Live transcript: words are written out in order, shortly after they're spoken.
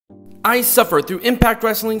I suffered through Impact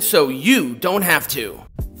Wrestling so you don't have to.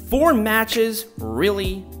 4 matches?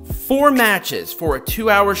 Really? 4 matches for a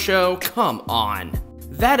 2-hour show? Come on.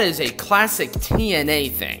 That is a classic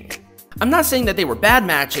TNA thing. I'm not saying that they were bad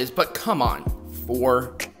matches, but come on.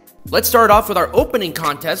 4. Let's start off with our opening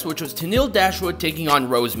contest, which was Tenille Dashwood taking on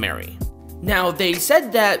Rosemary. Now, they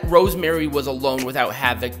said that Rosemary was alone without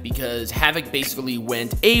Havoc because Havoc basically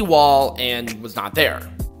went AWOL and was not there.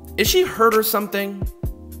 Is she hurt or something?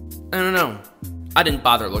 I don't know. I didn't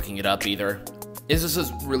bother looking it up either. This is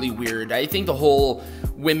really weird. I think the whole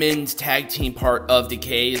women's tag team part of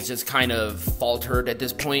Decay is just kind of faltered at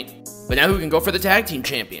this point. But now who can go for the tag team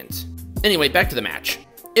champions? Anyway, back to the match.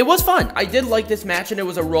 It was fun. I did like this match, and it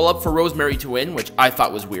was a roll-up for Rosemary to win, which I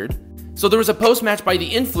thought was weird. So there was a post-match by The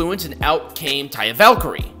Influence, and out came Taya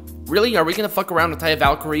Valkyrie. Really? Are we going to fuck around with Taya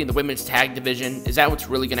Valkyrie in the women's tag division? Is that what's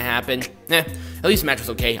really going to happen? At least the match was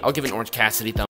okay. I'll give it an Orange Cassidy thumb.